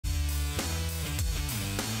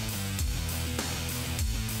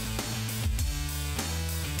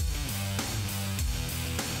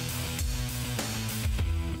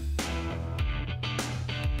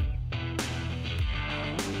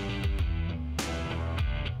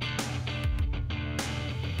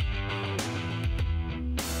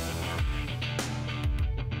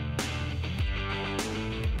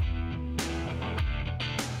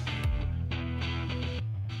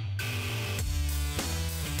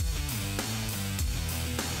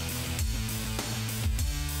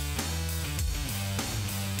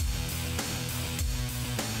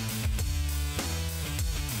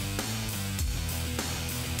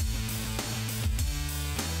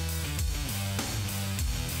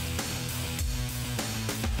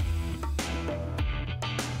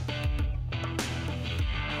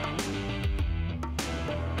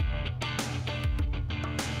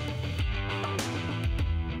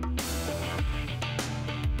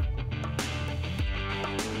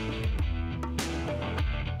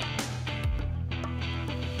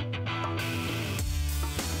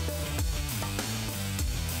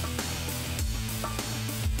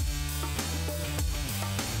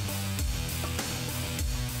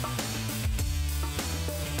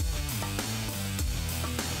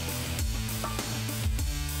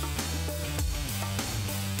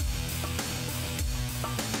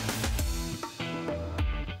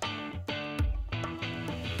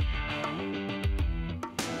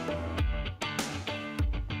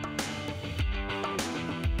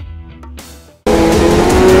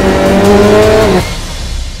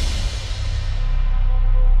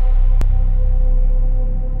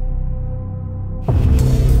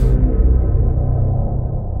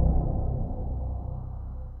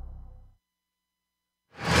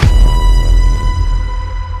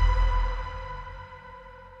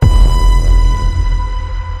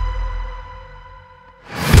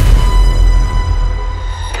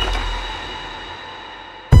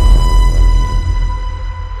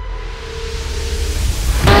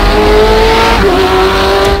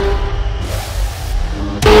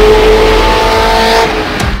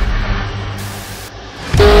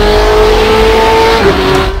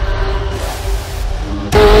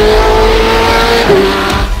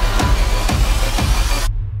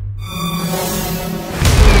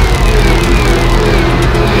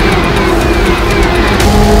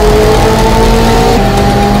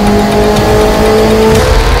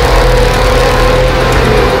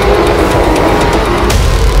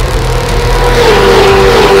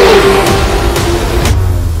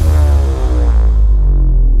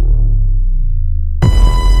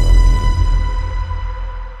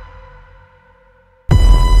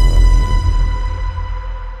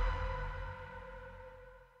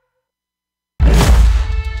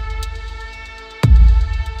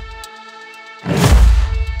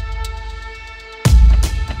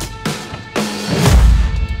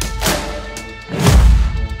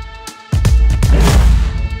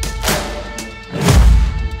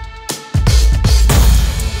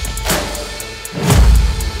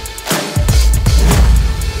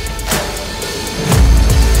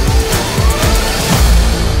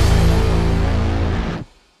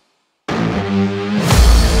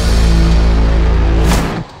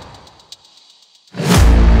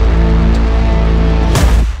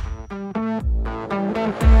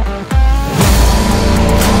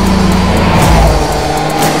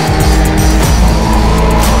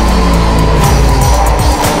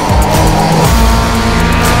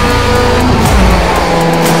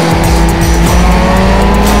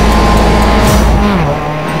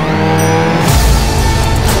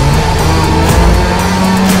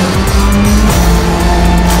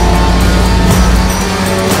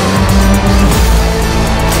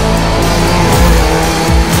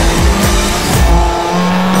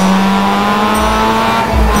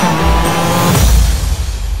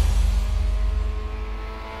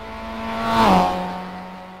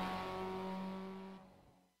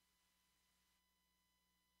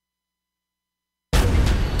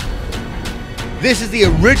This is the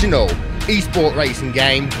original esport racing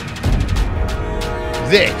game.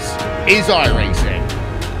 This is iRacing.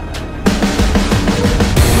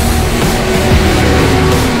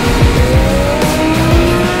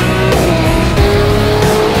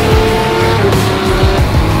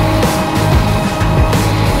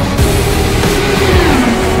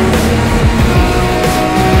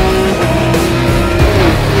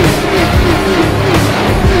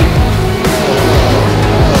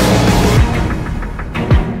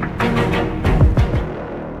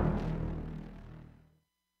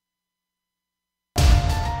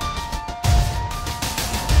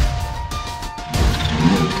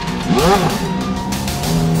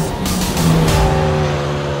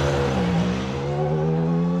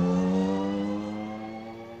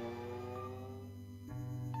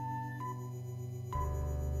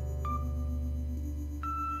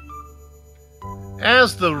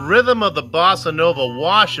 As the rhythm of the bossa nova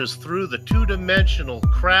washes through the two-dimensional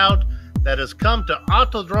crowd that has come to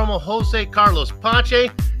Autódromo José Carlos Pache,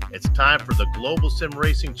 it's time for the Global Sim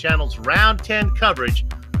Racing Channel's Round 10 coverage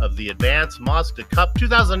of the Advanced Mazda Cup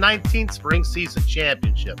 2019 Spring Season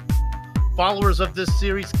Championship. Followers of this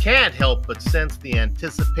series can't help but sense the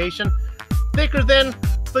anticipation, thicker than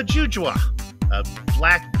feijoada, a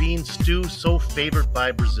black bean stew so favored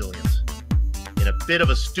by Brazilians. In a bit of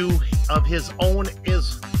a stew of his own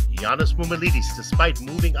is Yannis Mumilidis. Despite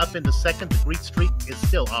moving up into second, the Greek streak is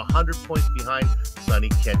still 100 points behind Sonny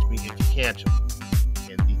Catch Me If You Catch Him.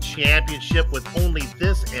 In the championship with only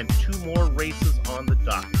this and two more races on the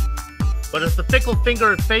docket. But if the fickle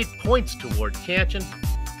finger of fate points toward Canchin,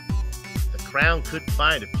 the crown could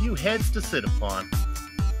find a few heads to sit upon.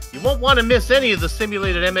 You won't want to miss any of the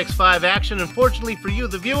simulated MX-5 action, and fortunately for you,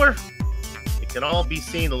 the viewer, can all be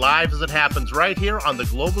seen live as it happens right here on the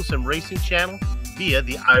Global Sim Racing Channel via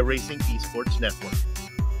the iRacing Esports Network.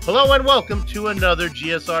 Hello and welcome to another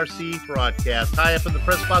GSRC broadcast. High up in the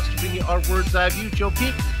press box to bring you our words eye view, Joe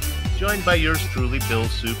Peak, joined by yours truly, Bill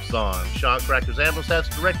Soups On. Sean Crackers Ambrose has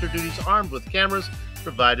director duties armed with cameras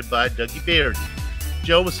provided by Dougie Beard.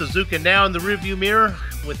 Joe with Suzuka now in the rearview mirror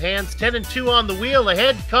with hands 10 and 2 on the wheel.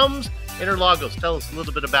 Ahead comes Interlagos. Tell us a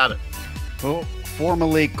little bit about it. Well,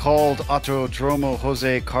 formerly called Autódromo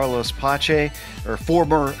José Carlos Pache, or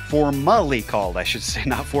formally called, I should say,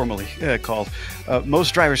 not formally called.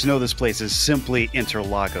 Most drivers know this place is simply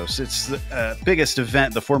Interlagos. It's the biggest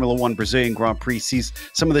event. The Formula One Brazilian Grand Prix sees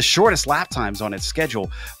some of the shortest lap times on its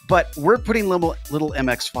schedule, but we're putting little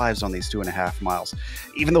MX-5s on these 2.5 miles.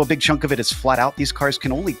 Even though a big chunk of it is flat out, these cars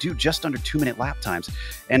can only do just under 2-minute lap times.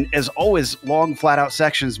 And as always, long flat out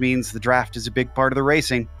sections means the draft is a big part of the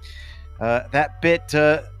racing.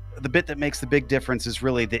 The bit that makes the big difference is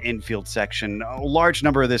really the infield section. A large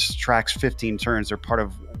number of this track's 15 turns are part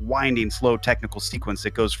of winding, slow technical sequence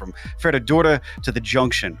that goes from Ferradura to the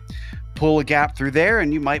junction. Pull a gap through there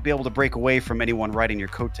and you might be able to break away from anyone riding your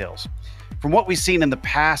coattails. From what we've seen in the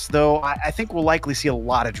past, though, I think we'll likely see a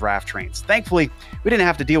lot of draft trains. Thankfully, we didn't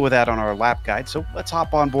have to deal with that on our lap guide, so let's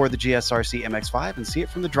hop on board the GSRC MX-5 and see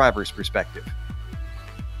it from the driver's perspective.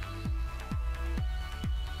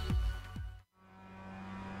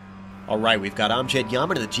 Alright, we've got Amjad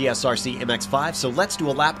Yaman in the GSRC MX-5, so let's do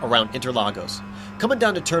a lap around Interlagos. Coming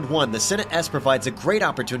down to turn 1, the Senna S provides a great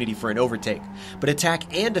opportunity for an overtake, but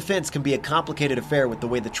attack and defense can be a complicated affair with the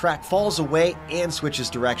way the track falls away and switches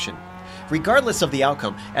direction. Regardless of the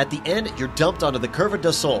outcome, at the end you're dumped onto the Curva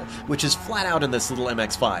do Sol, which is flat out in this little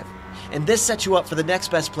MX-5. And this sets you up for the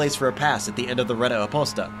next best place for a pass at the end of the Reta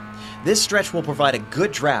Aposta. This stretch will provide a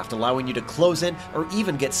good draft, allowing you to close in or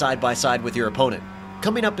even get side by side with your opponent.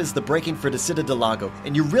 Coming up is the braking for Descida de Lago,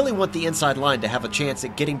 and you really want the inside line to have a chance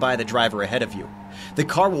at getting by the driver ahead of you. The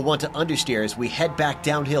car will want to understeer as we head back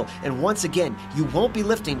downhill, and once again, you won't be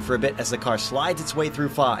lifting for a bit as the car slides its way through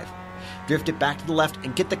 5. Drift it back to the left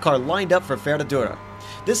and get the car lined up for Ferradura.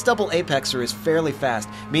 This double apexer is fairly fast,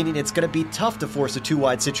 meaning it's going to be tough to force a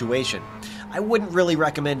 2-wide situation. I wouldn't really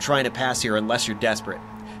recommend trying to pass here unless you're desperate.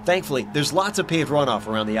 Thankfully, there's lots of paved runoff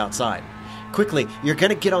around the outside. Quickly, you're going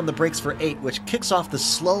to get on the brakes for 8, which kicks off the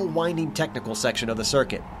slow, winding technical section of the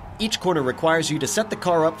circuit. Each corner requires you to set the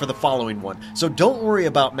car up for the following one, so don't worry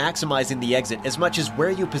about maximizing the exit as much as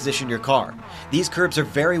where you position your car. These curbs are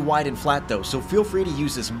very wide and flat though, so feel free to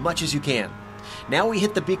use as much as you can. Now we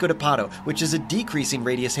hit the Bico de Pato, which is a decreasing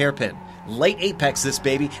radius hairpin. Late apex this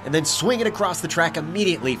baby, and then swing it across the track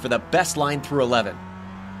immediately for the best line through 11.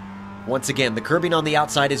 Once again, the curbing on the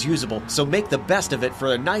outside is usable, so make the best of it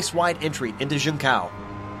for a nice wide entry into Juncao.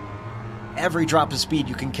 Every drop of speed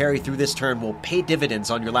you can carry through this turn will pay dividends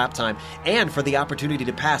on your lap time and for the opportunity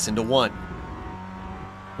to pass into 1.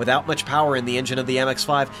 Without much power in the engine of the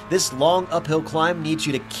MX-5, this long uphill climb needs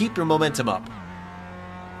you to keep your momentum up.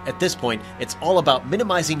 At this point, it's all about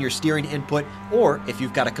minimizing your steering input, or if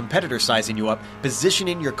you've got a competitor sizing you up,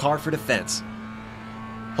 positioning your car for defense.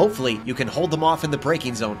 Hopefully, you can hold them off in the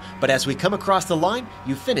braking zone, but as we come across the line,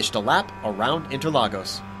 you finished a lap around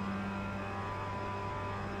Interlagos.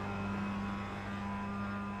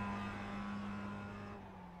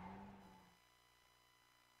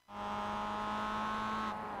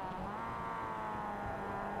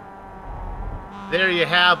 There you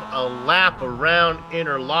have a lap around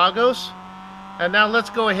Interlagos. And now let's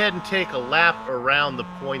go ahead and take a lap around the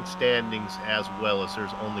point standings as well, as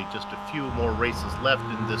there's only just a few more races left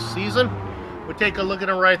in this season. We'll take a look at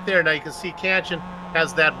it right there. Now you can see Kanchan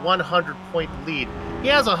has that 100-point lead. He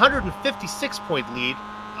has a 156-point lead.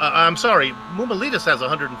 Mumalides has a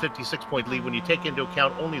 156-point lead when you take into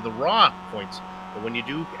account only the raw points. But when you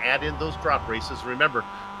do add in those drop races, remember,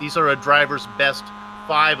 these are a driver's best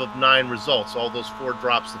 5 of 9 results. All those 4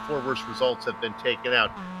 drops, the 4 worst results have been taken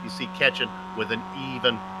out. You see Kanchan with an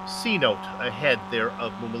even C note ahead there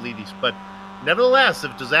of Mumalides. But nevertheless,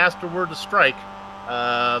 if disaster were to strike,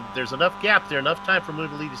 there's enough gap there, enough time for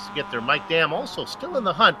Mumalides to get there. Mike Dam also still in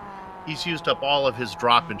the hunt. He's used up all of his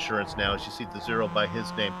drop insurance now, as you see the 0 by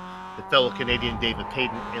his name. The fellow Canadian David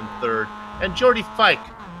Payton in 3rd. And Jordy Fike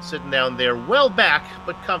sitting down there well back,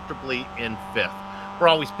 but comfortably in 5th. We're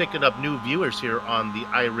always picking up new viewers here on the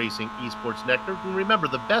iRacing Esports Network. And remember,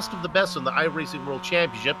 the best of the best in the iRacing World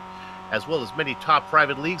Championship, as well as many top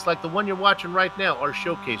private leagues like the one you're watching right now, are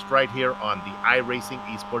showcased right here on the iRacing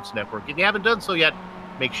Esports Network. If you haven't done so yet,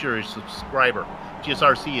 make sure you're a subscriber.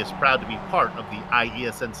 GSRC is proud to be part of the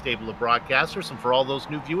IESN stable of broadcasters. And for all those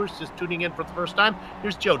new viewers just tuning in for the first time,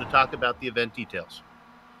 here's Joe to talk about the event details.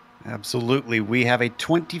 Absolutely. We have a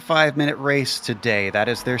 25-minute race today. That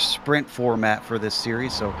is their sprint format for this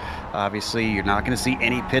series. So obviously you're not going to see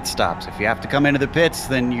any pit stops. If you have to come into the pits,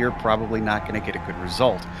 then you're probably not going to get a good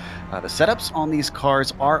result. The setups on these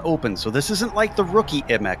cars are open. So this isn't like the rookie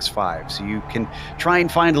MX-5. So you can try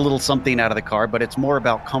and find a little something out of the car, but it's more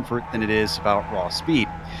about comfort than it is about raw speed.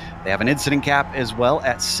 They have an incident cap as well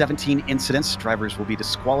at 17 incidents. Drivers will be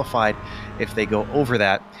disqualified if they go over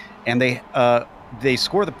that. And they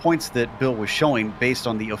score the points that Bill was showing based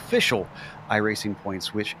on the official iRacing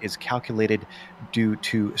points, which is calculated due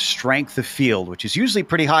to strength of field, which is usually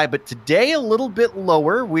pretty high, but today a little bit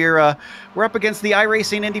lower. We're up against the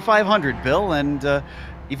iRacing Indy 500, Bill, and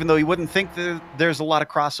even though you wouldn't think that there's a lot of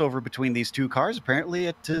crossover between these two cars, apparently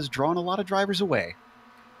it has drawn a lot of drivers away.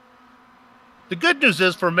 The good news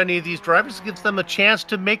is for many of these drivers, it gives them a chance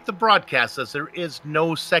to make the broadcast, as there is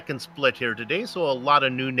no second split here today. So a lot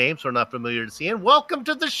of new names we're not familiar to see. And welcome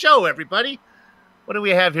to the show, everybody. What do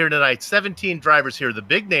we have here tonight? 17 drivers here. The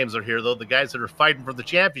big names are here, though. The guys that are fighting for the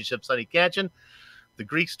championship: Sonny Kanchan, the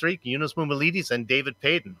Greek Streak, Yunus Mumalides, and David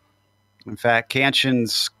Payton. In fact,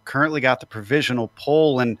 Kanchan's currently got the provisional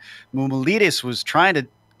pole, and Mumalides was trying to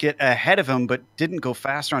get ahead of him, but didn't go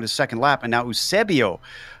faster on his second lap. And now Eusebio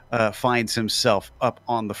finds himself up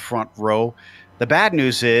on the front row. The bad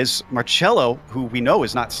news is Marcello, who we know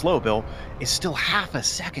is not slow, Bill, is still half a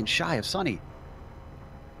second shy of Sonny.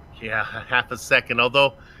 Yeah, half a second.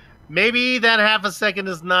 Although maybe that half a second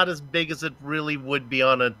is not as big as it really would be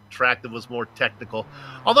on a track that was more technical.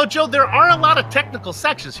 Although, Joe, there are a lot of technical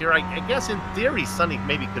sections here. I guess in theory, Sonny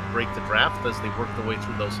maybe could break the draft as they work their way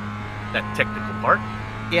through that technical part.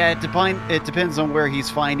 Yeah, it depends on where he's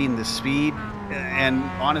finding the speed. And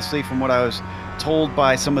honestly, from what I was told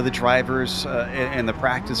by some of the drivers in the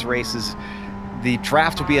practice races, the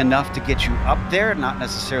draft will be enough to get you up there, not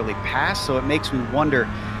necessarily past. So it makes me wonder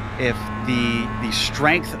if the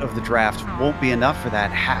strength of the draft won't be enough for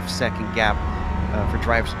that half-second gap for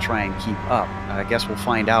drivers to try and keep up. I guess we'll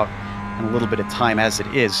find out in a little bit of time as it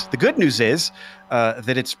is. The good news is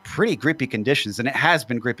that it's pretty grippy conditions, and it has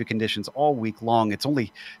been grippy conditions all week long. It's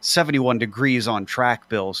only 71 degrees on track,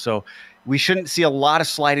 Bill, so we shouldn't see a lot of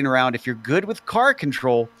sliding around. If you're good with car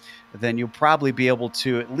control, then you'll probably be able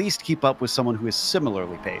to at least keep up with someone who is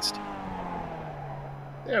similarly paced.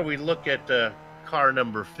 There we look at car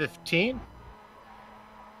number 15.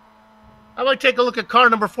 I might take a look at car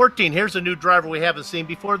number 14. Here's a new driver we haven't seen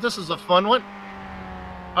before. This is a fun one.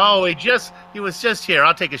 Oh, he was just here.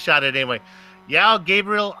 I'll take a shot at it anyway. Yao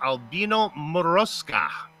Gabriel Albino Morosca.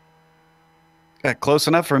 Close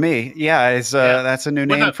enough for me. Yeah, that's a new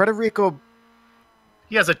name. Federico.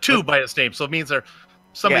 He has a 2 by his name, so it means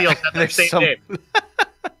somebody else has the same name.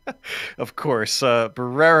 Of course.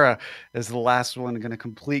 Barrera is the last one going to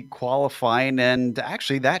complete qualifying, and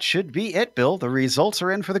actually that should be it, Bill. The results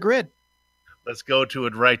are in for the grid. Let's go to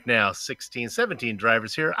it right now. 17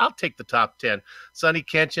 drivers here. I'll take the top 10. Sonny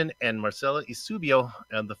Kenshin and Marcelo Eusebio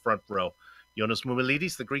on the front row. Jonas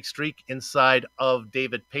Mumilidis, the Greek streak, inside of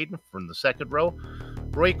David Payton from the second row.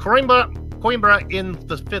 Roy Coimbra in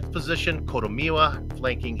the 5th position. Kotomiwa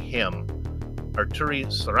flanking him. Arturi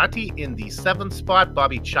Sarati in the 7th spot.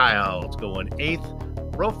 Bobby Childs going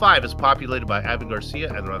 8th. Row 5 is populated by Ivan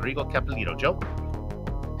Garcia and Rodrigo Capelito. Joe?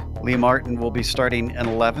 Lee Martin will be starting in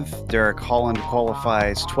 11th. Derek Holland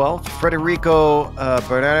qualifies 12th. Federico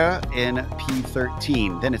Barrera in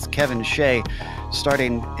P13. Then it's Kevin Shea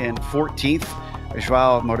starting in 14th.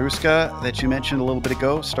 Joao Maruska, that you mentioned a little bit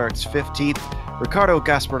ago, starts 15th. Ricardo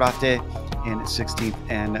Gasparate in 16th.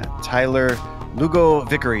 And Tyler Lugo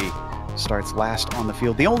Vickery starts last on the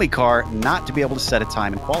field. The only car not to be able to set a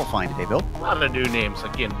time in qualifying today, Bill. A lot of new names.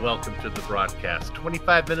 Again, welcome to the broadcast.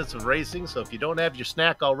 25 minutes of racing, so if you don't have your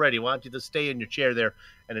snack already, I want you to stay in your chair there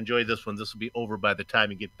and enjoy this one. This will be over by the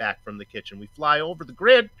time you get back from the kitchen. We fly over the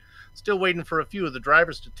grid, still waiting for a few of the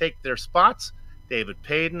drivers to take their spots. David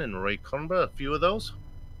Payton and Roy Coimbra, a few of those.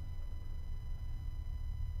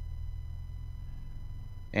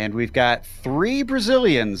 And we've got 3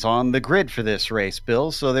 Brazilians on the grid for this race,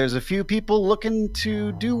 Bill. So there's a few people looking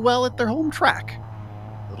to do well at their home track.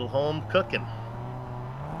 Little home cooking.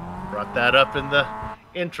 Brought that up in the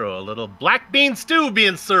intro. A little black bean stew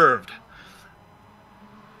being served.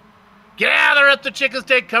 Gather up the chickens,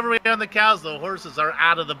 take cover on the cows. The horses are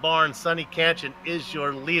out of the barn. Sonny Kenshin is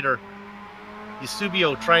your leader.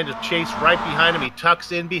 Eusebio trying to chase right behind him. He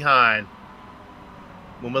tucks in behind.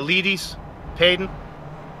 Mumilidis, Payton.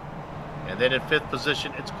 And then in 5th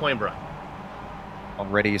position, it's Coimbra.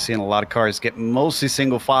 Already you're seeing a lot of cars get mostly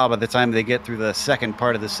single file by the time they get through the second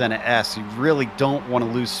part of the Senna S. You really don't want to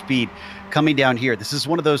lose speed coming down here. This is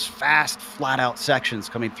one of those fast, flat-out sections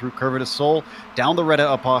coming through Curva do Sol, down the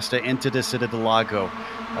Reta Aposta into Descida do Lago.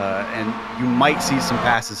 And you might see some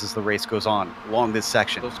passes as the race goes on along this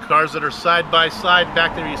section. Those cars that are side by side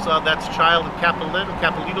back there, you saw that's Child and Capelito.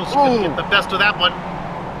 Capelito's going to get the best of that one.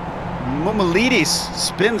 Mumilidis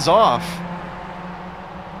spins off.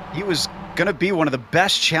 He was going to be one of the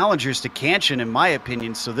best challengers to Kenshin, in my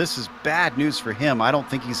opinion, so this is bad news for him. I don't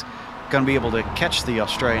think he's going to be able to catch the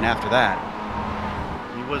Australian after that.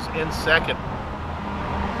 He was in second.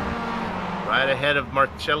 Right ahead of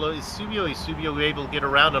Marcelo Eusebio. Eusebio able to get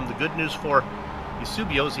around him. The good news for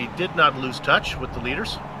Eusebio is he did not lose touch with the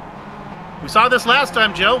leaders. We saw this last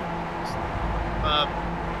time, Joe.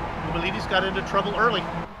 Mumilidis got into trouble early.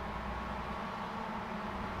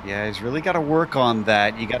 Yeah, he's really got to work on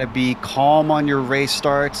that. You got to be calm on your race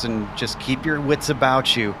starts and just keep your wits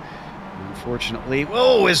about you. Unfortunately,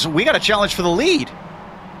 we got a challenge for the lead.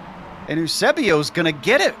 And Eusebio's going to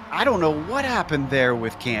get it. I don't know what happened there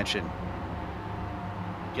with Kenshin.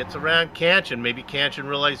 Gets around Kenshin. Maybe Kenshin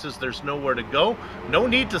realizes there's nowhere to go. No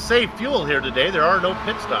need to save fuel here today. There are no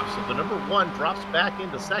pit stops. So the number 1 drops back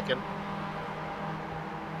into second.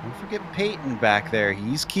 Don't forget Payton back there.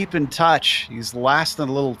 He's keeping touch. He's last in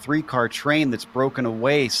a little 3-car train that's broken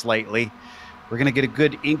away slightly. We're going to get a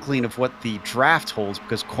good inkling of what the draft holds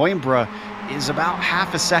because Coimbra is about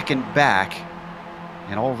half a second back.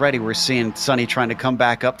 And already we're seeing Sonny trying to come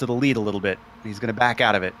back up to the lead a little bit. He's going to back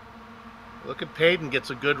out of it. Look at Payton, gets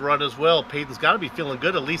a good run as well. Payton's got to be feeling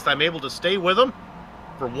good. At least I'm able to stay with him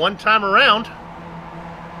for one time around.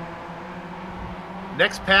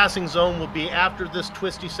 Next passing zone will be after this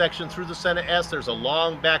twisty section through the Senna S. There's a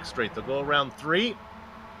long back straight. They'll go around 3.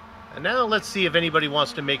 And now let's see if anybody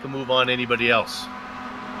wants to make a move on anybody else.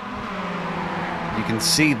 You can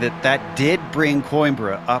see that did bring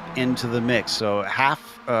Coimbra up into the mix. So half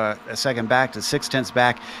a second back to 6/10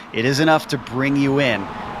 back. It is enough to bring you in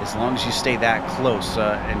as long as you stay that close.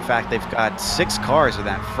 In fact, they've got 6 cars in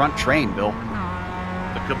that front train, Bill.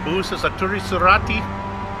 The caboose is Arturi Surati.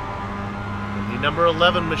 The number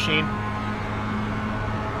 11 machine.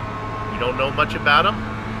 We don't know much about him.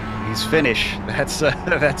 He's Finnish. That's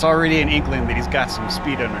already an inkling that he's got some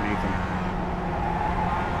speed underneath him.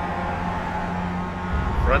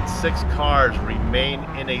 Front 6 cars remain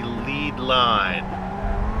in a lead line.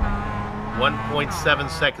 1.7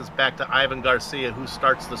 seconds back to Ivan Garcia, who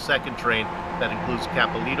starts the second train. That includes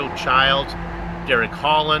Capelito, Child, Derek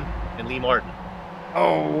Holland, and Lee Martin.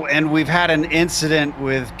 Oh, and we've had an incident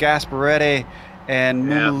with Gasparete and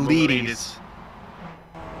Mumilidis.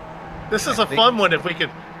 This is a fun one. If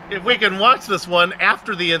we can watch this one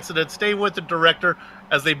after the incident, stay with the director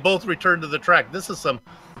as they both return to the track. This is some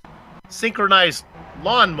synchronized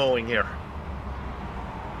lawn mowing here.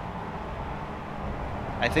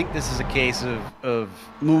 I think this is a case of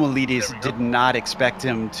Mumilidis did not expect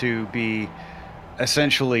him to be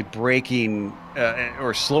essentially braking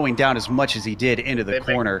or slowing down as much as he did into the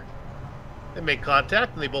corner. They make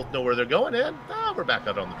contact, and they both know where they're going, and we're back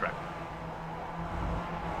out on the track.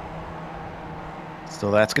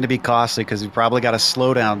 So that's going to be costly because we probably got a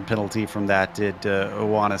slowdown penalty from that, did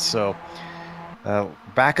Owana. So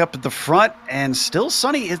back up at the front, and still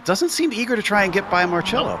Sonny doesn't seem eager to try and get by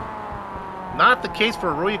Marcello. No. Not the case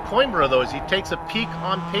for Rui Coimbra, though, as he takes a peek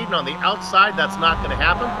on Payton on the outside. That's not going to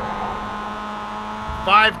happen.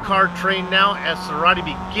 5-car train now as Cerati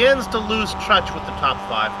begins to lose touch with the top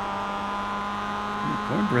 5.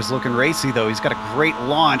 Coimbra's looking racy, though. He's got a great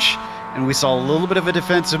launch, and we saw a little bit of a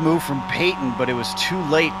defensive move from Payton, but it was too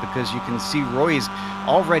late because you can see Roy's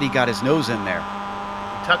already got his nose in there.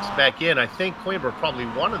 He tucks back in. I think Coimbra probably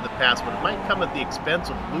wanted the pass, but it might come at the expense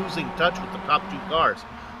of losing touch with the top 2 cars.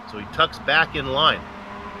 So he tucks back in line.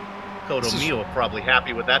 Koto Mio probably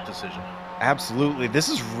happy with that decision. Absolutely. This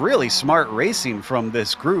is really smart racing from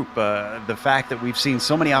this group. The fact that we've seen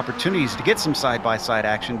so many opportunities to get some side-by-side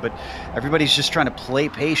action, but everybody's just trying to play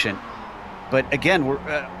patient. But again,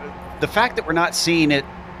 the fact that we're not seeing it,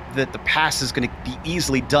 that the pass is going to be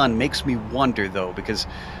easily done, makes me wonder, though, because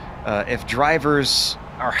if drivers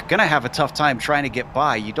are going to have a tough time trying to get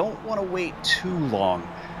by, you don't want to wait too long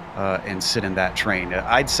and sit in that train.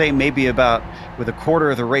 I'd say maybe about with a quarter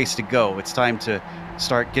of the race to go, it's time to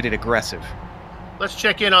start getting aggressive. Let's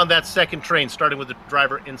check in on that second train, starting with the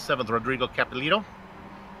driver in 7th, Rodrigo Capelito.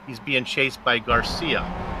 He's being chased by Garcia.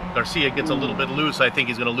 Garcia gets a little bit loose. I think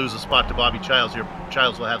he's going to lose a spot to Bobby Childs here.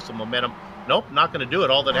 Childs will have some momentum. Nope, not going to do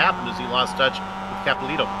it. All that happened is he lost touch with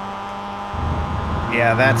Capelito.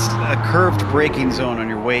 Yeah, that's a curved braking zone on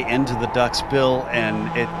your way into the Ducks Bill, and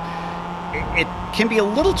it can be a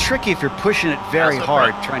little tricky if you're pushing it very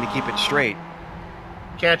hard, trying to keep it straight.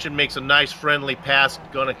 Kanchan makes a nice friendly pass,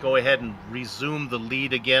 going to go ahead and resume the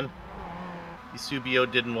lead again. Eusebio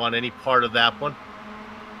didn't want any part of that one.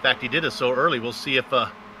 In fact, he did it so early. We'll see if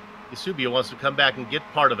Eusebio wants to come back and get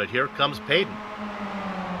part of it. Here comes Payton.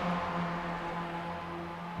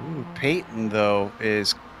 Ooh, Payton, though,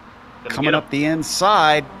 is coming up the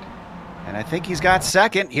inside, and I think he's got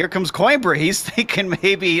second. Here comes Coimbra. He's thinking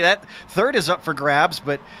maybe that third is up for grabs,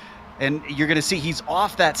 and you're going to see he's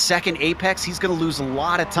off that second apex. He's going to lose a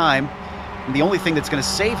lot of time. And the only thing that's going to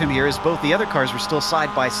save him here is both the other cars were still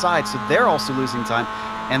side by side, so they're also losing time.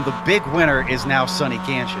 And the big winner is now Sonny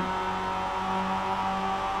Kanchan.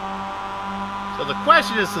 So the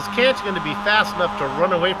question is Kanchan going to be fast enough to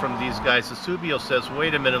run away from these guys? Eusebio says,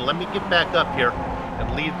 wait a minute, let me get back up here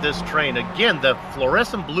and lead this train. Again, the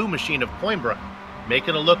fluorescent blue machine of Coimbra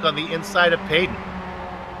making a look on the inside of Payton.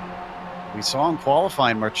 We saw in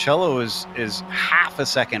qualifying, Marcello is half a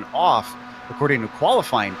second off, according to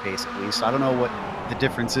qualifying pace at least. I don't know what the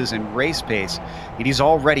difference is in race pace. And he's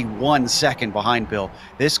already 1 second behind Bill.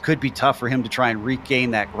 This could be tough for him to try and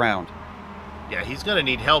regain that ground. Yeah, he's going to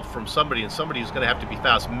need help from somebody, and somebody who's going to have to be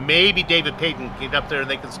fast. Maybe David Payton can get up there and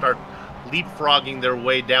they can start leapfrogging their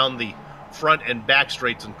way down the front and back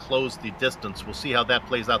straights and close the distance. We'll see how that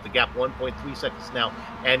plays out. The gap 1.3 seconds now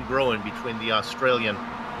and growing between the Australian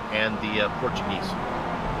and the Portuguese.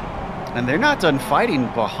 And they're not done fighting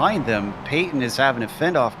behind them. Payton is having to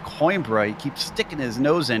fend off Coimbra. He keeps sticking his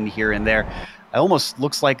nose in here and there. It almost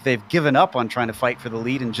looks like they've given up on trying to fight for the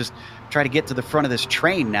lead and just try to get to the front of this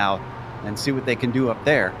train now and see what they can do up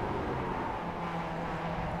there.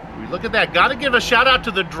 Look at that. Got to give a shout out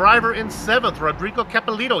to the driver in 7th, Rodrigo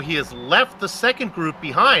Capelito. He has left the second group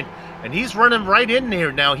behind, and he's running right in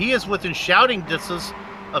here now. He is within shouting distance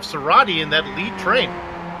of Cerati in that lead train.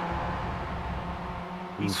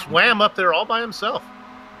 He swam up there all by himself.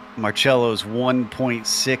 Marcello's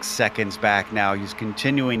 1.6 seconds back now. He's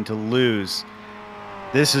continuing to lose.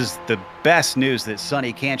 This is the best news that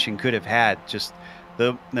Sonny Kanchan could have had. Just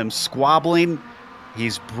them squabbling.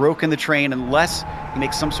 He's broken the train unless he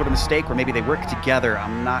makes some sort of mistake or maybe they work together.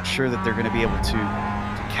 I'm not sure that they're going to be able to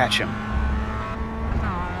catch him.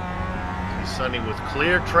 Sonny with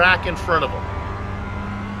clear track in front of him.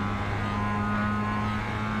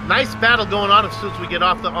 Nice battle going on as soon as we get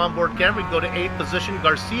off the onboard camera. We go to 8th position.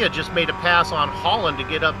 Garcia just made a pass on Holland to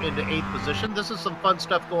get up into 8th position. This is some fun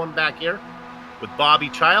stuff going back here with Bobby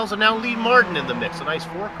Childs and now Lee Martin in the mix. A nice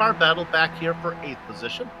 4-car battle back here for 8th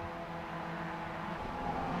position.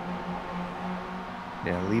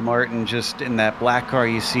 Yeah, Lee Martin just in that black car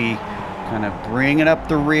you see kind of bringing up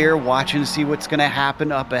the rear, watching to see what's going to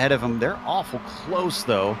happen up ahead of him. They're awful close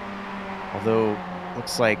though, although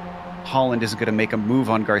looks like Holland isn't going to make a move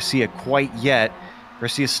on Garcia quite yet.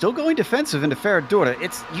 Garcia's still going defensive into Ferradura.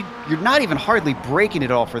 You're not even hardly breaking it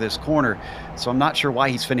all for this corner, so I'm not sure why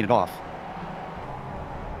he's fending it off.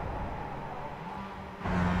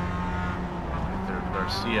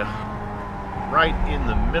 Garcia right in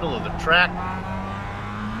the middle of the track.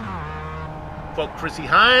 Quote Chrissy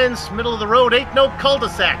Hines, middle of the road, ain't no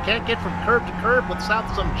cul-de-sac. Can't get from curb to curb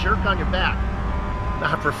without some jerk on your back.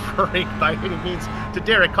 Not referring by any means to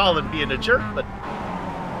Derek Holland being a jerk, but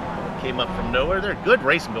came up from nowhere there. Good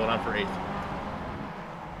racing going on for 8th.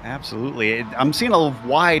 Absolutely. I'm seeing a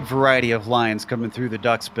wide variety of lines coming through the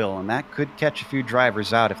Ducksbill, and that could catch a few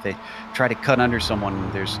drivers out if they try to cut under someone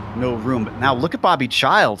and there's no room. But now look at Bobby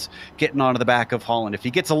Childs getting onto the back of Holland. If he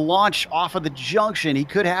gets a launch off of the junction, he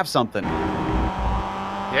could have something.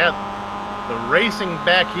 Yeah, the racing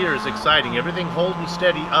back here is exciting. Everything holding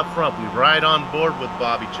steady up front. We ride on board with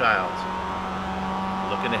Bobby Childs.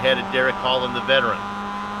 Looking ahead at Derek Holland, the veteran.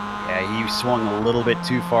 Yeah, he swung a little bit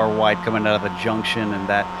too far wide coming out of the junction, and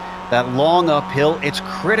that long uphill, it's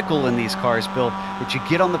critical in these cars, Bill, that you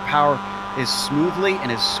get on the power as smoothly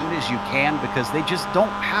and as soon as you can, because they just don't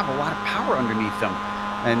have a lot of power underneath them.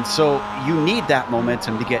 And so you need that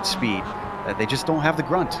momentum to get speed. They just don't have the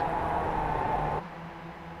grunt.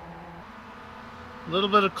 A little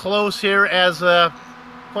bit of close here as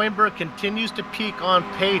Coimbra continues to peak on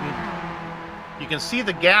Payton. You can see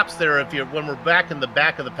the gaps there when we're back in the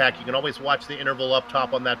back of the pack. You can always watch the interval up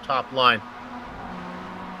top on that top line.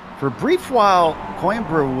 For a brief while,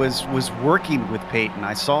 Coimbra was working with Payton.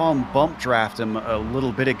 I saw him bump draft him a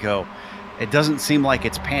little bit ago. It doesn't seem like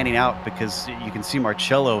it's panning out because you can see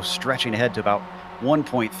Marcello stretching ahead to about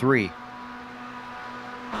 1.3.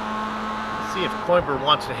 See if Coimbra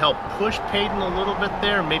wants to help push Payton a little bit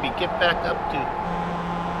there, maybe get back up to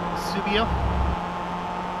Subio.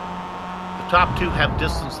 The top two have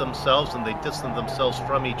distanced themselves, and they distance themselves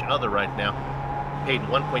from each other right now. Payton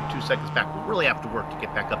 1.2 seconds back. We'll really have to work to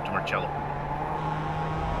get back up to Marcello.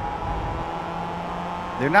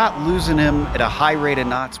 They're not losing him at a high rate of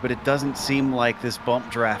knots, but it doesn't seem like this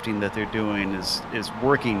bump drafting that they're doing is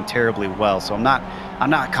working terribly well. So I'm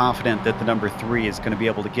not confident that the number 3 is going to be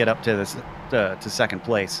able to get up to this to second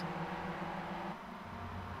place.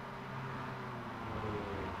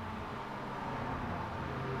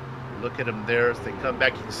 Look at him there as they come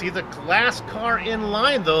back. You can see the last car in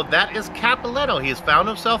line, though. That is Capoletto. He has found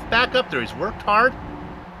himself back up there. He's worked hard.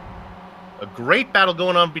 A great battle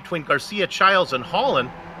going on between Garcia, Childs, and Holland.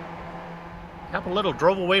 Capoletto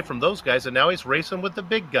drove away from those guys, and now he's racing with the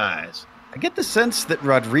big guys. I get the sense that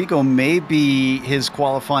Rodrigo, maybe his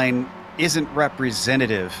qualifying isn't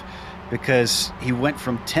representative because he went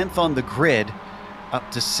from 10th on the grid up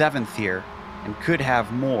to 7th here and could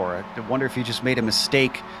have more. I wonder if he just made a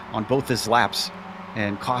mistake on both his laps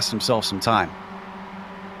and cost himself some time.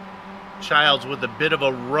 Childs with a bit of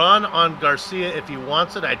a run on Garcia if he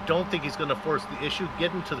wants it. I don't think he's going to force the issue.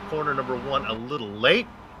 Getting to the corner number 1 a little late.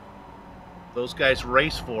 Those guys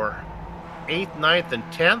race for 8th, 9th, and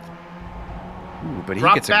 10th. Ooh, but he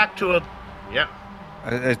Drop gets back to a... Yeah.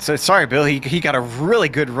 Sorry, Bill. He got a really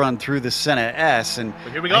good run through the Senna S, and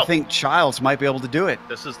but here we go. I think Childs might be able to do it.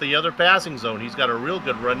 This is the other passing zone. He's got a real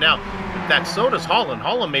good run now. In fact, so does Holland.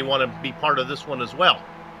 Holland may want to be part of this one as well.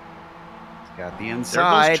 He's got the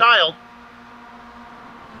inside. There goes Child.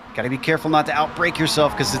 Got to be careful not to outbrake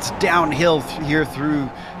yourself because it's downhill here through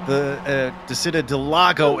the Descida del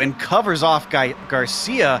Lago and covers off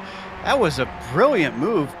Garcia. That was a brilliant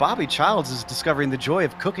move. Bobby Childs is discovering the joy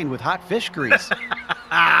of cooking with hot fish grease. You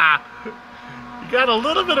got a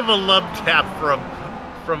little bit of a love tap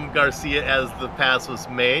from Garcia as the pass was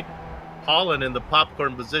made. Holland in the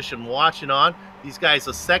popcorn position watching on. These guys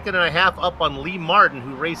a second and a half up on Lee Martin,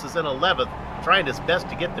 who races in 11th, trying his best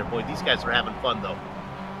to get there. Boy, these guys are having fun, though.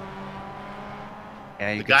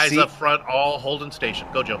 Yeah, the guys up front all holding station.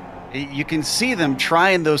 Go, Joe. You can see them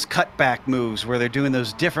trying those cutback moves where they're doing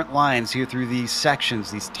those different lines here through these sections,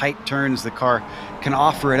 these tight turns. The car can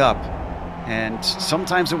offer it up. And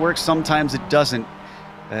sometimes it works, sometimes it doesn't.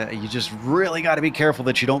 You just really got to be careful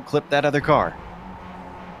that you don't clip that other car.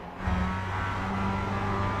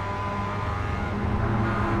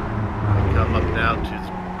 They come up now to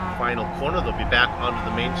the final corner. They'll be back onto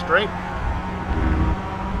the main straight.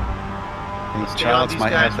 I think Childs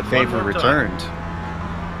might have the favor returned.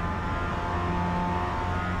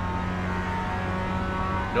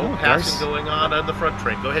 No passing going on the front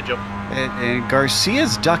train. Go ahead, Joe. And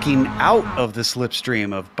Garcia's ducking out of the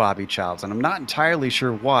slipstream of Bobby Childs, and I'm not entirely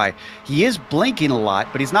sure why. He is blinking a lot,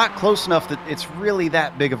 but he's not close enough that it's really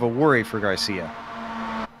that big of a worry for Garcia.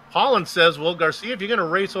 Holland says, well, Garcia, if you're going to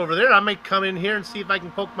race over there, I might come in here and see if I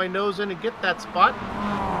can poke my nose in and get that spot.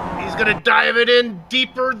 He's going to dive it in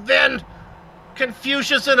deeper than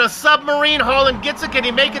Confucius in a submarine. Holland gets it. Can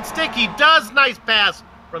he make it stick? He does. Nice pass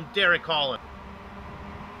from Derek Holland.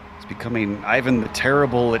 He's becoming Ivan the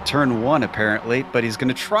Terrible at turn 1, apparently, but he's going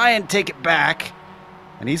to try and take it back.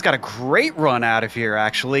 And he's got a great run out of here,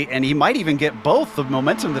 actually, and he might even get both the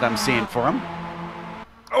momentum that I'm seeing for him.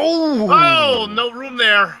 Oh, no room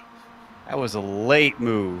there. That was a late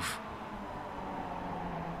move.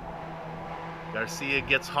 Garcia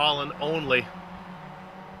gets Holland only.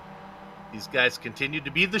 These guys continue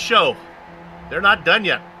to be the show. They're not done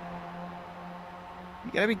yet.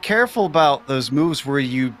 You gotta be careful about those moves where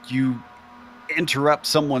you interrupt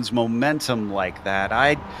someone's momentum like that.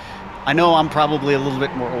 I know I'm probably a little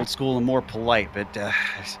bit more old school and more polite, but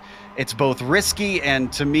it's both risky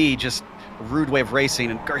and, to me, just a rude way of racing.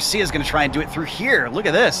 And Garcia's going to try and do it through here. Look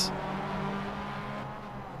at this.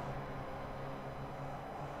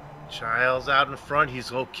 Childs out in front.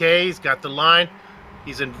 He's okay. He's got the line.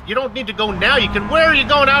 He's in. You don't need to go now. You can. Where are you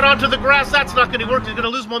going out onto the grass? That's not going to work. He's going to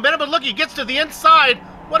lose momentum. But look, he gets to the inside.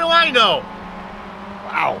 What do I know?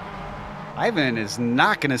 Wow. Ivan is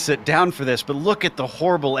not going to sit down for this, but look at the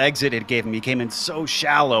horrible exit it gave him. He came in so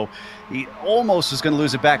shallow. He almost was going to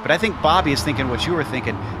lose it back, but I think Bobby is thinking what you were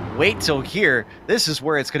thinking. Wait till here. This is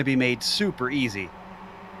where it's going to be made super easy.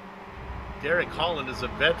 Derek Holland is a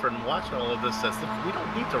veteran watching all of this. Says, we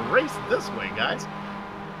don't need to race this way, guys.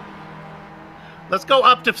 Let's go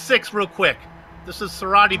up to 6 real quick. This is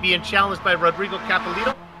Cerati being challenged by Rodrigo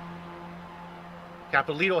Capelito.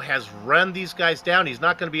 Capelito has run these guys down. He's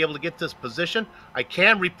not going to be able to get this position. I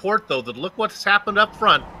can report, though, that look what's happened up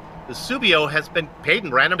front. The Subio has been paid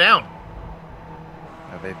and ran him down.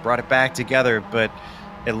 They brought it back together, but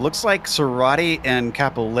it looks like Cerati and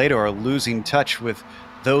Capelito are losing touch with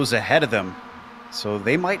those ahead of them. So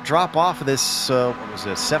they might drop off of this, what was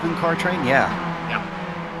it, 7-car train? Yeah.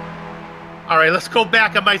 All right, let's go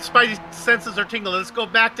back. My spidey senses are tingling. Let's go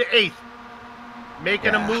back to 8th.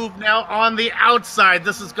 Making a move now on the outside.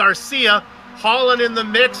 This is Garcia. Holland in the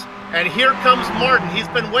mix. And here comes Martin. He's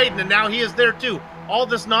been waiting, and now he is there too. All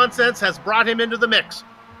this nonsense has brought him into the mix.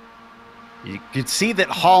 You could see that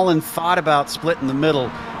Holland thought about splitting the middle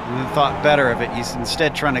and then thought better of it. He's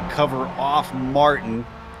instead trying to cover off Martin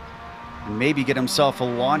and maybe get himself a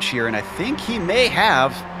launch here. And I think he may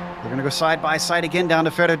have. They're going to go side by side again down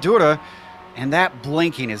to Ferradura. And that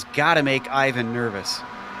blinking has got to make Ivan nervous.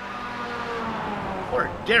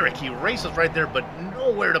 Poor Derek, he races right there, but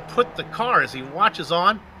nowhere to put the car as he watches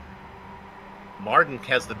on. Martin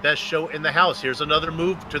has the best show in the house. Here's another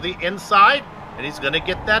move to the inside, and he's going to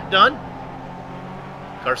get that done.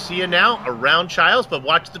 Garcia now around Childs, but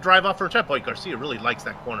watch the drive off for a time. Boy, Garcia really likes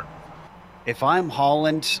that corner. If I'm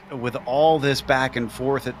Holland, with all this back and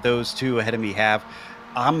forth that those two ahead of me have,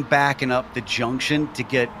 I'm backing up the junction to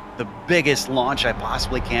get the biggest launch I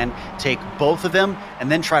possibly can, take both of them,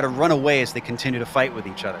 and then try to run away as they continue to fight with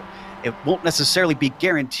each other. It won't necessarily be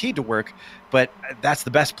guaranteed to work, but that's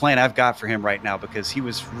the best plan I've got for him right now because he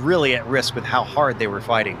was really at risk with how hard they were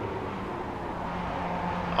fighting.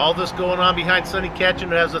 All this going on behind Sonny Ketchen,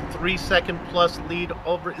 who has a 3-second plus lead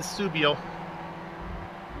over Isubio.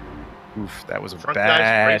 Oof, that was a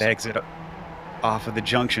bad exit off of the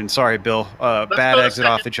junction. Sorry, Bill. Bad exit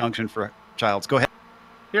off the junction for Childs. Go ahead.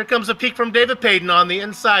 Here comes a peek from David Payton on the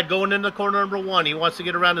inside, going into corner number 1. He wants to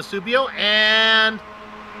get around to Subio, and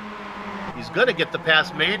he's going to get the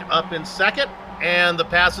pass made up in second, and the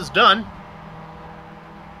pass is done.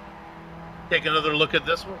 Take another look at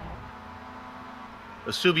this one.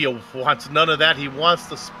 Subio wants none of that. He wants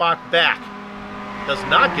the spot back. Does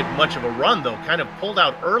not get much of a run, though. Kind of pulled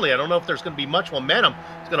out early. I don't know if there's going to be much momentum.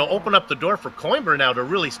 It's going to open up the door for Coimbra now to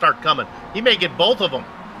really start coming. He may get both of them.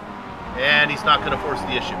 And he's not going to force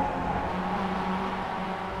the issue.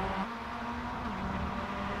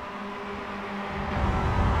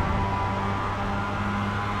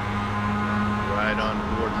 Right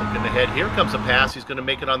on board, looking ahead. Here comes a pass. He's going to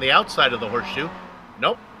make it on the outside of the horseshoe.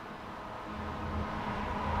 Nope.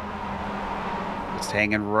 Just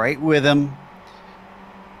hanging right with him.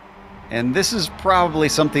 And this is probably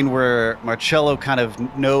something where Marcello kind of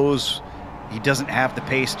knows he doesn't have the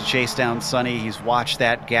pace to chase down Sonny. He's watched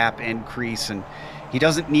that gap increase, and he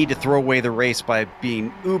doesn't need to throw away the race by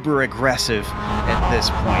being uber aggressive at this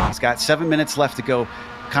point. He's got 7 minutes left to go.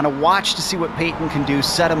 Kind of watch to see what Payton can do,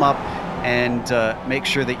 set him up, and make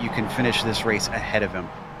sure that you can finish this race ahead of him.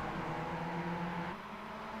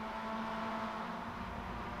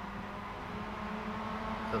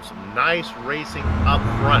 Some nice racing up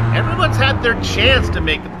front. Everyone's had their chance to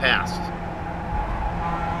make a pass.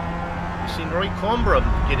 You've seen Roy Coimbra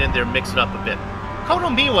get in there, mix it up a bit. Koto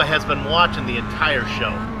Miwa has been watching the entire show.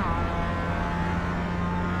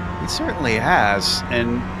 He certainly has,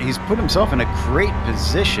 and he's put himself in a great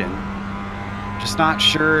position. Just not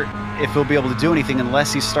sure if he'll be able to do anything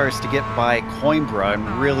unless he starts to get by Coimbra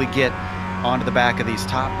and really get onto the back of these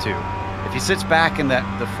top two. If he sits back in the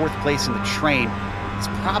fourth place in the train, it's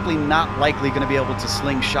probably not likely going to be able to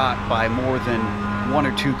slingshot by more than one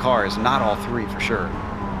or two cars, not all three for sure.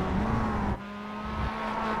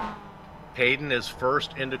 Payton is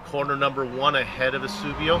first into corner number 1 ahead of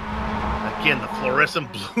Vesubio. Again, the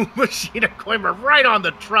fluorescent blue machine of Coimbra right on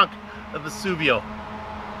the trunk of Vesubio.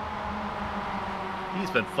 He's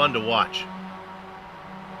been fun to watch.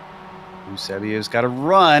 Eusebio's got to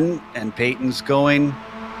run, and Payton's going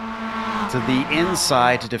to the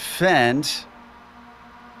inside to defend.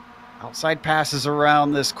 Outside passes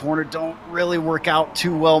around this corner don't really work out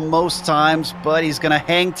too well most times, but he's going to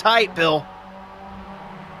hang tight, Bill.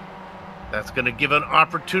 That's going to give an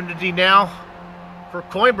opportunity now for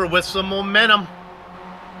Coimbra with some momentum.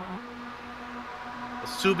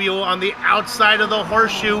 Vesubio on the outside of the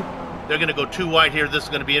horseshoe. They're going to go too wide here. This is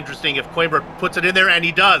going to be interesting if Coimbra puts it in there, and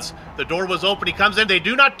he does. The door was open. He comes in. They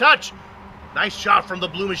do not touch. Nice shot from the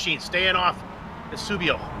blue machine, staying off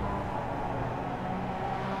Vesubio.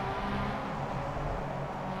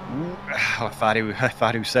 I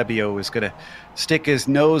thought Eusebio was going to stick his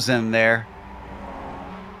nose in there.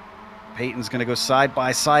 Payton's going to go side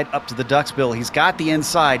by side up to the ducks, Bill. He's got the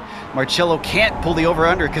inside. Marcello can't pull the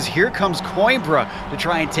over-under because here comes Coimbra to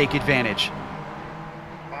try and take advantage.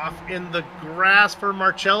 Off in the grass for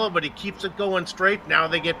Marcello, but he keeps it going straight. Now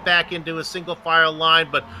they get back into a single file line,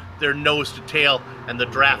 but they're nose to tail, and the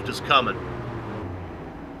draft is coming.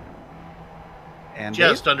 And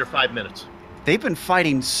just under 5 minutes. They've been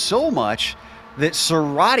fighting so much that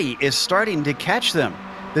Cerati is starting to catch them.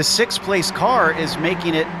 The sixth place car is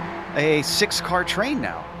making it a 6-car train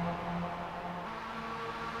now.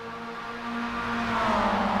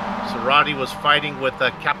 Cerati was fighting with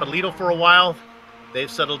Capelito for a while. They've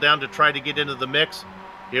settled down to try to get into the mix.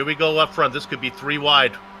 Here we go up front. This could be 3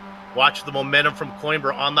 wide. Watch the momentum from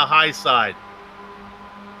Coimbra on the high side.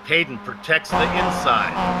 Payton protects the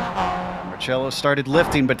inside. Marcello started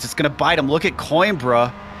lifting, but it's going to bite him. Look at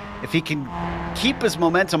Coimbra. If he can keep his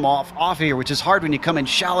momentum off here, which is hard when you come in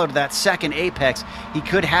shallow to that second apex, he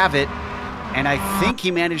could have it, and I think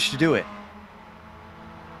he managed to do it.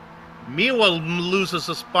 Miwa loses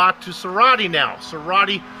a spot to Cerati now.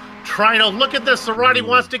 Cerati trying to look at this. Cerati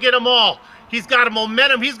wants to get them all. He's got a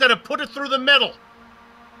momentum. He's going to put it through the middle.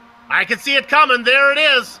 I can see it coming. There it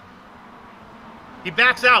is. He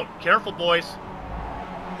backs out. Careful, boys.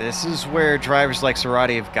 This is where drivers like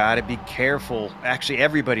Cerati have got to be careful. Actually,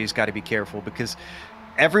 everybody's got to be careful because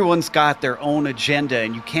everyone's got their own agenda,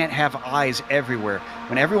 and you can't have eyes everywhere.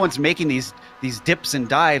 When everyone's making these dips and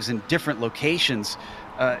dives in different locations,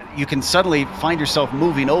 you can suddenly find yourself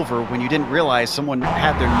moving over when you didn't realize someone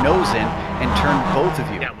had their nose in and turned both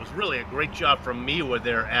of you. Yeah, it was really a great job from Miwa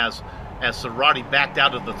there as Cerati backed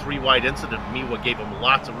out of the 3-wide incident. Miwa gave him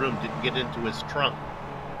lots of room to get into his trunk.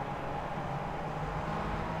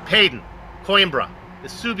 Payton, Coimbra,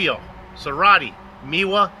 Vesubio, Cerati,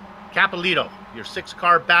 Miwa, Capelito. Your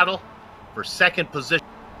 6-car battle for second position.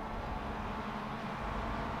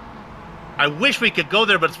 I wish we could go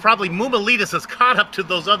there, but it's probably Mumalides has caught up to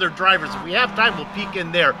those other drivers. If we have time, we'll peek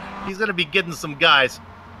in there. He's going to be getting some guys.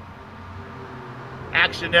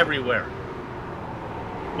 Action everywhere.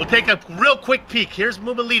 We'll take a real quick peek. Here's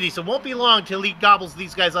Mumalides. It won't be long till he gobbles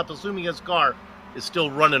these guys up, assuming his car is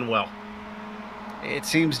still running well. It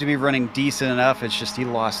seems to be running decent enough. It's just he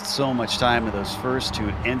lost so much time in those first 2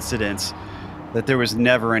 incidents that there was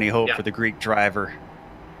never any hope for the Greek driver.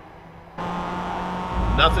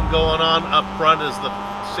 Nothing going on up front as the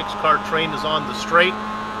 6-car train is on the straight.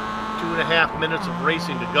 2.5 minutes of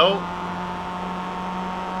racing to go.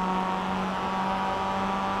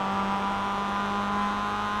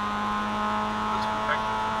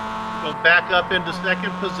 Go back up into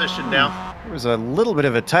second position now. There was a little bit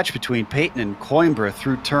of a touch between Payton and Coimbra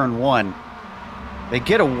through turn 1. They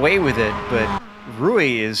get away with it, but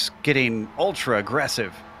Rui is getting ultra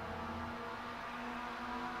aggressive.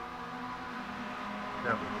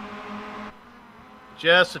 Yeah.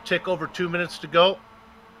 Just a tick over 2 minutes to go.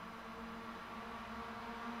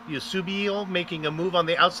 Eusebio making a move on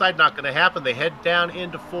the outside, not going to happen. They head down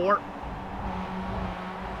into 4.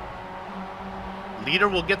 Leader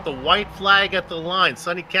will get the white flag at the line.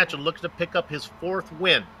 Sonny Katchen looks to pick up his 4th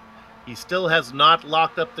win. He still has not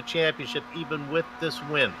locked up the championship even with this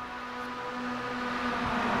win.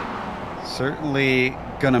 Certainly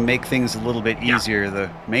going to make things a little bit easier.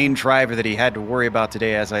 The main driver that he had to worry about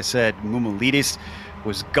today, as I said, Mumalides,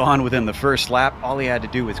 was gone within the first lap. All he had to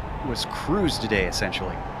do was cruise today,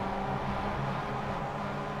 essentially.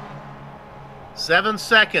 7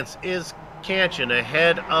 seconds is Cantion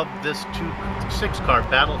ahead of this 6-car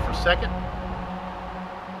battle for second.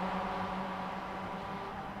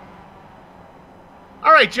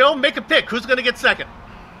 All right, Joe, make a pick. Who's going to get second?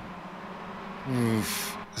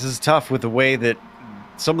 Oof. This is tough with the way that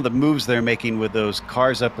some of the moves they're making with those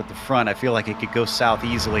cars up at the front. I feel like it could go south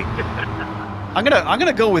easily. I'm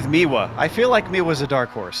gonna go with Miwa. I feel like Miwa's a dark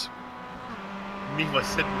horse. Miwa's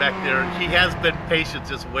sitting back there. He has been patient,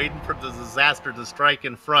 just waiting for the disaster to strike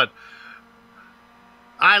in front.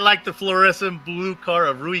 I like the fluorescent blue car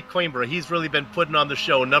of Rui Coimbra. He's really been putting on the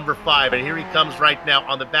show, number 5, and here he comes right now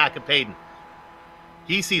on the back of Payton.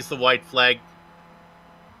 He sees the white flag.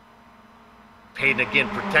 Payton again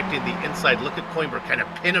protecting the inside. Look at Coimbra kind of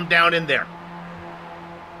pin him down in there.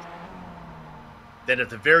 Then at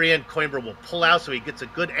the very end, Coimbra will pull out so he gets a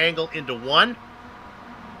good angle into 1.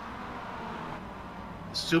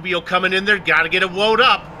 Subio coming in there. Got to get it woed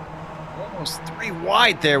up. Almost 3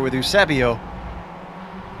 wide there with Eusebio.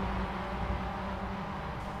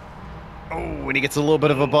 Oh, and he gets a little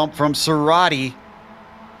bit of a bump from Cerati.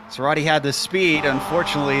 Cerati had the speed.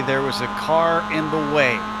 Unfortunately, there was a car in the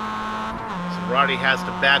way. Cerati has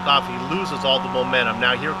to back off. He loses all the momentum.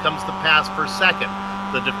 Now here comes the pass for second.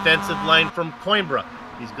 The defensive line from Coimbra.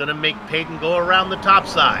 He's going to make Payton go around the top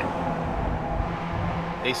side.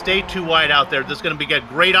 They stay too wide out there. This is going to be a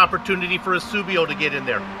great opportunity for Eusebio to get in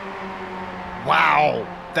there. Wow,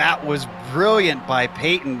 that was brilliant by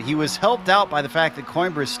Payton. He was helped out by the fact that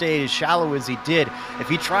Coimbra stayed as shallow as he did. If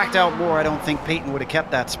he tracked out more, I don't think Payton would have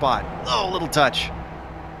kept that spot. Oh, little touch.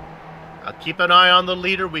 I'll keep an eye on the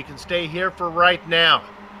leader. We can stay here for right now.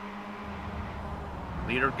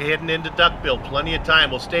 Leader heading into Duckbill. Plenty of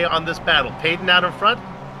time. We'll stay on this battle. Payton out in front.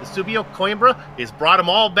 Eusebio Coimbra has brought them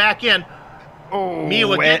all back in. Oh,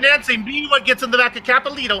 Miwa getting Nancy. Miwa gets in the back of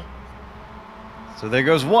Capelito. So there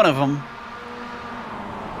goes one of them.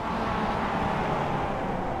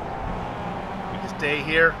 We can stay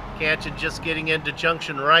here. Cantion just getting into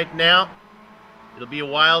junction right now. It'll be a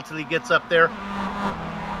while till he gets up there.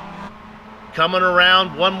 Coming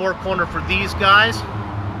around one more corner for these guys.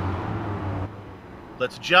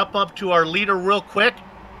 Let's jump up to our leader real quick.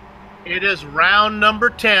 It is round number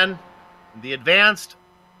 10, the Advanced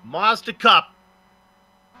Mazda Cup.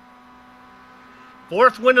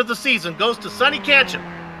 4th win of the season goes to Sonny Cantion.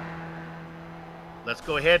 Let's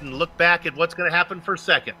go ahead and look back at what's going to happen for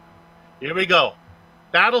second. Here we go.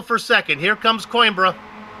 Battle for second. Here comes Coimbra.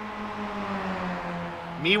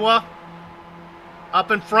 Miwa.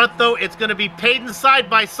 Up in front, though, it's going to be Payton side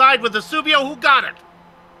by side with Eusebio. Who got it?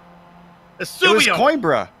 Eusebio. It was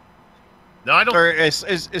Coimbra. No, I don't. Or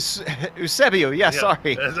Eusebio. Yeah,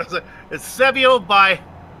 sorry. Eusebio by,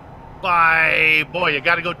 boy, you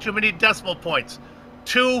got to go too many decimal points.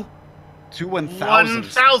 2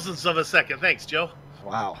 1,000ths of a second. Thanks, Joe.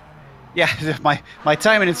 Wow. Yeah, my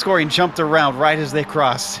timing and scoring jumped around right as they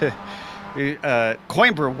crossed.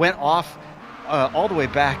 Coimbra went off all the way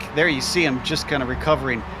back. There you see him just kind of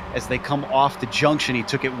recovering as they come off the junction. He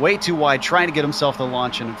took it way too wide, trying to get himself to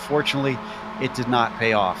launch, and unfortunately, it did not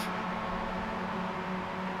pay off.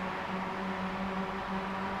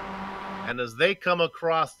 And as they come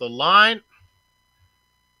across the line,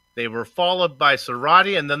 they were followed by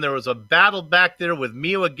Cerati, and then there was a battle back there with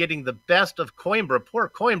Miwa getting the best of Coimbra. Poor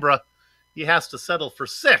Coimbra, he has to settle for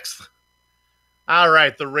 6th. All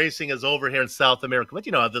right, the racing is over here in South America. But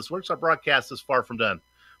you know how this works. Our broadcast is far from done.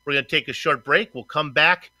 We're going to take a short break. We'll come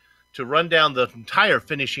back to run down the entire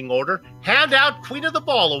finishing order, hand out Queen of the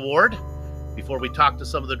Ball Award before we talk to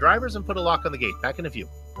some of the drivers and put a lock on the gate. Back in a few.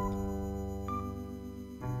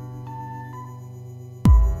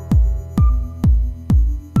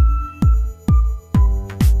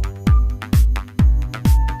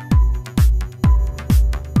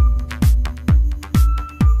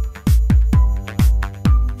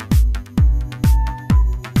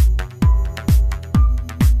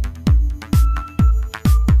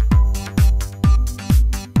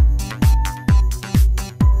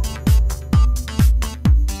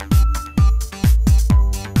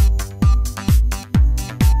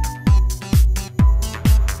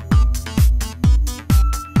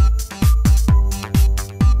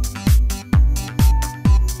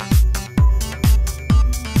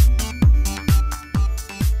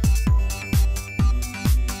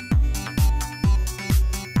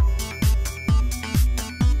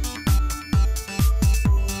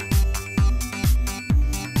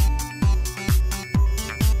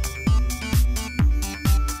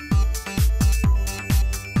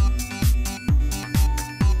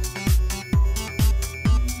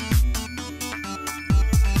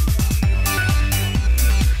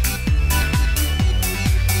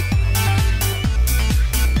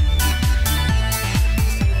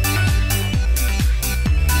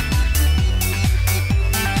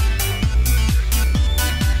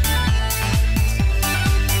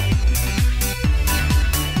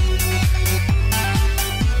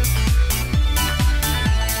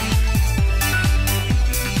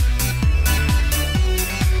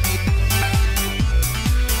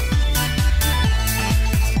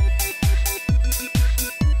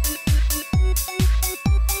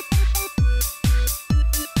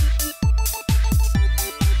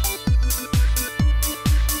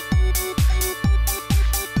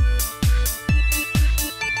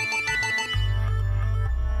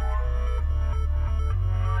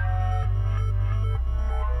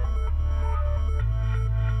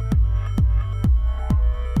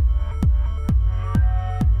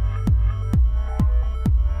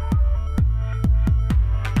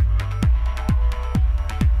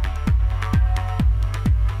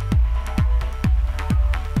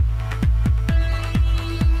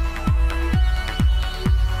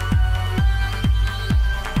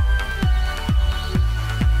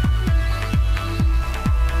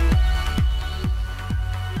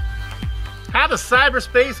 does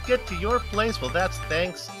cyberspace get to your place? Well, that's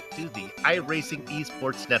thanks to the iRacing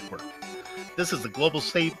Esports Network. This is the global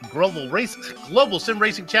sim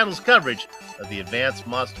racing channel's coverage of the Advanced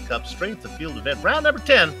Mazda Cup Strength of Field event, round number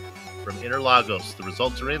 10 from Interlagos. The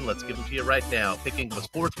results are in. Let's give them to you right now. Picking the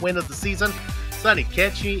fourth win of the season, Sonny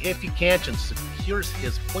Ketchy, if you can't, and secures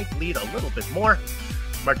his point lead a little bit more.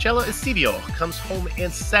 Marcello Eusebio comes home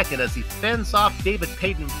in second as he fends off David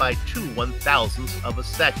Payton by 2/1000ths of a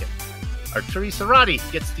second. Arturi Sarati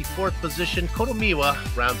gets the fourth position. Kotomiwa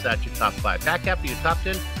rounds out your top 5. Back after your top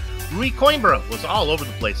 10, Rui Coimbra was all over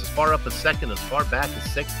the place, as far up as second, as far back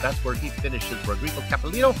as sixth. That's where he finishes. Rodrigo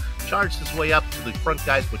Capellino charged his way up to the front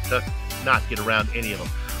guys, but could not get around any of them.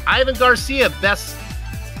 Ivan Garcia bests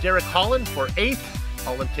Derek Holland for 8th.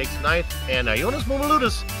 Holland takes 9th, and Ionas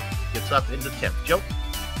Mumuludas gets up into 10th. Joe?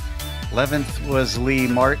 11th was Lee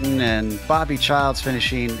Martin, and Bobby Childs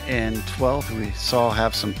finishing in 12th. We saw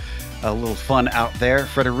have a little fun out there.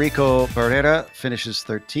 Federico Barrera finishes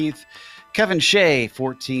 13th. Kevin Shea,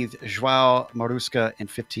 14th. Joao Marusca in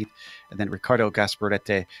 15th. And then Ricardo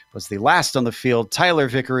Gasparete was the last on the field. Tyler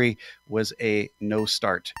Vickery was a no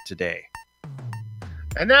start today.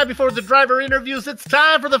 And now, before the driver interviews, it's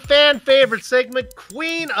time for the fan favorite segment,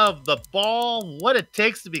 Queen of the Ball. What it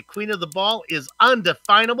takes to be Queen of the Ball is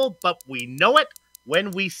undefinable, but we know it when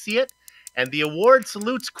we see it. And the award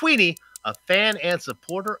salutes Queenie, a fan and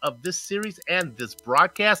supporter of this series and this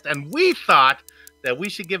broadcast. And we thought that we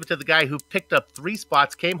should give it to the guy who picked up 3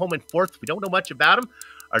 spots, came home in 4th. We don't know much about him.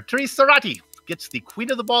 Arturi Sarati gets the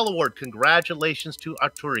Queen of the Ball award. Congratulations to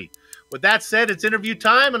Arturi. With that said, it's interview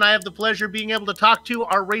time, and I have the pleasure of being able to talk to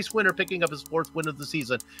our race winner, picking up his 4th win of the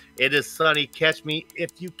season. It is Sonny Catch Me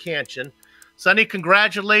If You Can'chin. Sonny,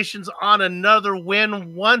 congratulations on another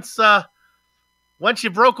win. Once you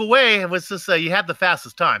broke away, it was just you had the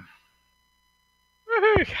fastest time.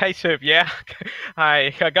 Hey, Soup. Yeah,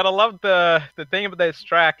 I gotta love the thing about this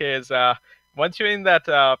track is once you're in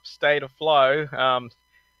that state of flow,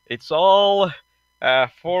 it's all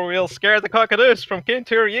 4-wheel scare the cockadoos from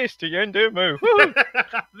Kintur East to Yundu Moo.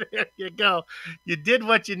 There you go. You did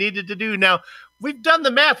what you needed to do. Now, we've done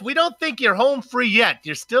the math. We don't think you're home free yet.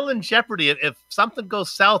 You're still in jeopardy if something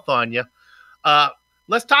goes south on you.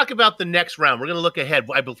 Let's talk about the next round. We're going to look ahead.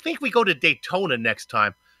 I think we go to Daytona next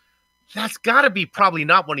time. That's got to be probably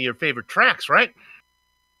not one of your favorite tracks, right?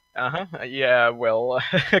 Yeah, well,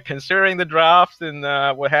 considering the draft and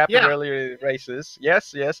what happened earlier in the races,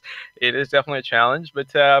 yes, it is definitely a challenge.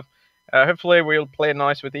 But hopefully we'll play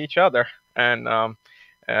nice with each other and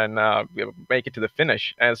we'll make it to the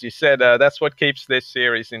finish. As you said, that's what keeps this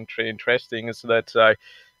series interesting, is that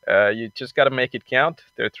you just got to make it count.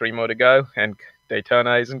 There are 3 more to go, and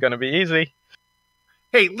Daytona isn't going to be easy.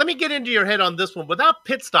 Hey, let me get into your head on this one. Without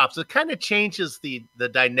pit stops, it kind of changes the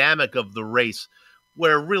dynamic of the race,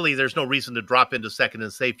 where really there's no reason to drop into second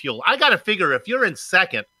and save fuel. I got to figure if you're in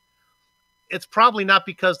second, it's probably not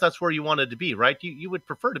because that's where you wanted to be, right? You would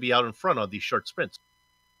prefer to be out in front on these short sprints.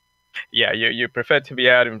 Yeah, you prefer to be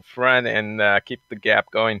out in front and keep the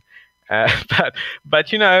gap going.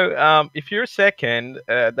 But you know, if you're second,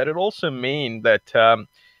 that would also mean that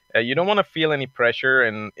you don't want to feel any pressure,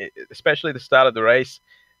 and especially the start of the race,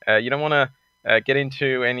 you don't want to get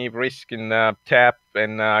into any risk and tap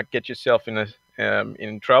and get yourself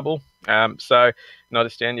in trouble. So not to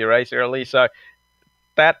stand your race early. So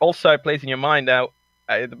that also plays in your mind. Now,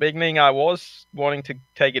 at the beginning, I was wanting to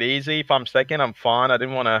take it easy. If I'm second, I'm fine. I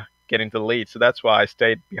didn't want to get into the lead, so that's why I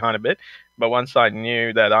stayed behind a bit. But once I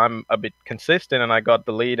knew that I'm a bit consistent and I got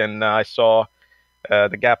the lead and I saw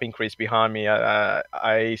the gap increase behind me,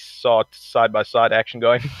 I saw side-by-side action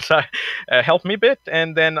going, so helped me a bit,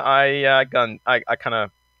 and then I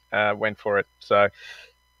kind of went for it. So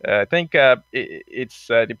I think it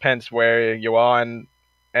depends where you are, and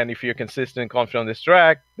if you're consistent and confident on this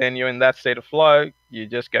track, then you're in that state of flow. You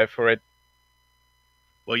just go for it.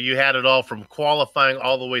 Well, you had it all from qualifying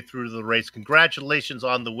all the way through to the race. Congratulations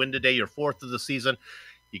on the win today, your 4th of the season.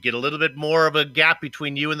 You get a little bit more of a gap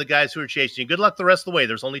between you and the guys who are chasing you. Good luck the rest of the way.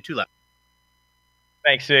 There's only 2 left.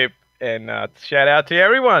 Thanks, Soup. And shout out to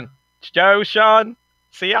everyone. Joe, Sean,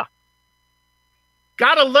 see ya.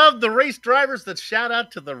 Gotta love the race drivers that shout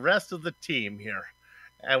out to the rest of the team here.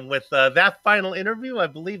 And with that final interview, I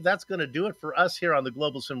believe that's going to do it for us here on the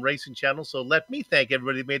Global Sim Racing channel. So let me thank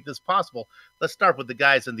everybody who made this possible. Let's start with the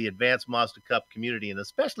guys in the Advanced Mazda Cup community, and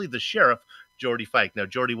especially the sheriff, Jordy Fike. Now,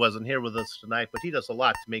 Jordy wasn't here with us tonight, but he does a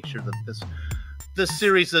lot to make sure that this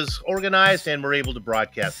series is organized and we're able to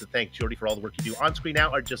broadcast. So thanks, Jordy, for all the work you do. On screen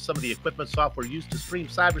now are just some of the equipment software used to stream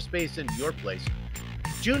cyberspace into your place.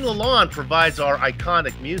 June Lalonde provides our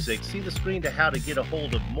iconic music. See the screen to how to get a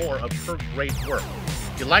hold of more of her great work.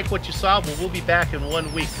 If you like what you saw, well, we'll be back in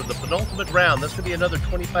 1 week for the penultimate round. That's going to be another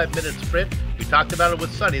 25-minute sprint. We talked about it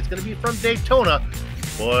with Sonny. It's going to be from Daytona.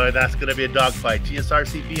 Boy, that's going to be a dogfight.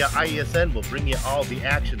 GSRC via IESN will bring you all the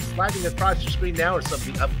action. Sliding across your screen now are some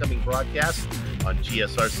of the upcoming broadcasts on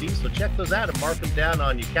GSRC, so check those out and mark them down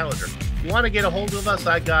on your calendar. If you want to get a hold of us,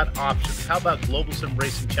 I got options. How about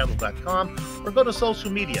GlobalSimRacingChannel.com, or go to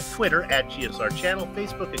social media, Twitter at GSR Channel,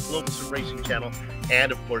 Facebook at Global Sim Racing Channel,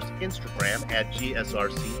 and of course Instagram at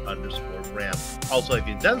GSRC_Ram. Also, if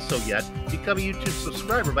you've done so yet, become a YouTube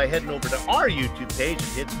subscriber by heading over to our YouTube page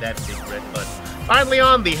and hitting that big red button. Finally,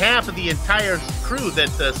 on behalf of the entire crew that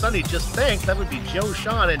Sonny just thanked, that would be Joe,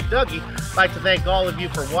 Sean, and Dougie, I'd like to thank all of you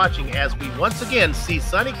for watching as we once again see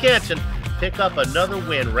Sonny Canton pick up another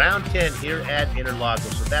win, round 10 here at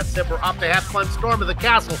Interlagos. With that said, we're off to have fun storm of the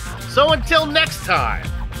castle. So until next time,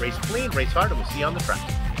 race clean, race hard, and we'll see you on the track.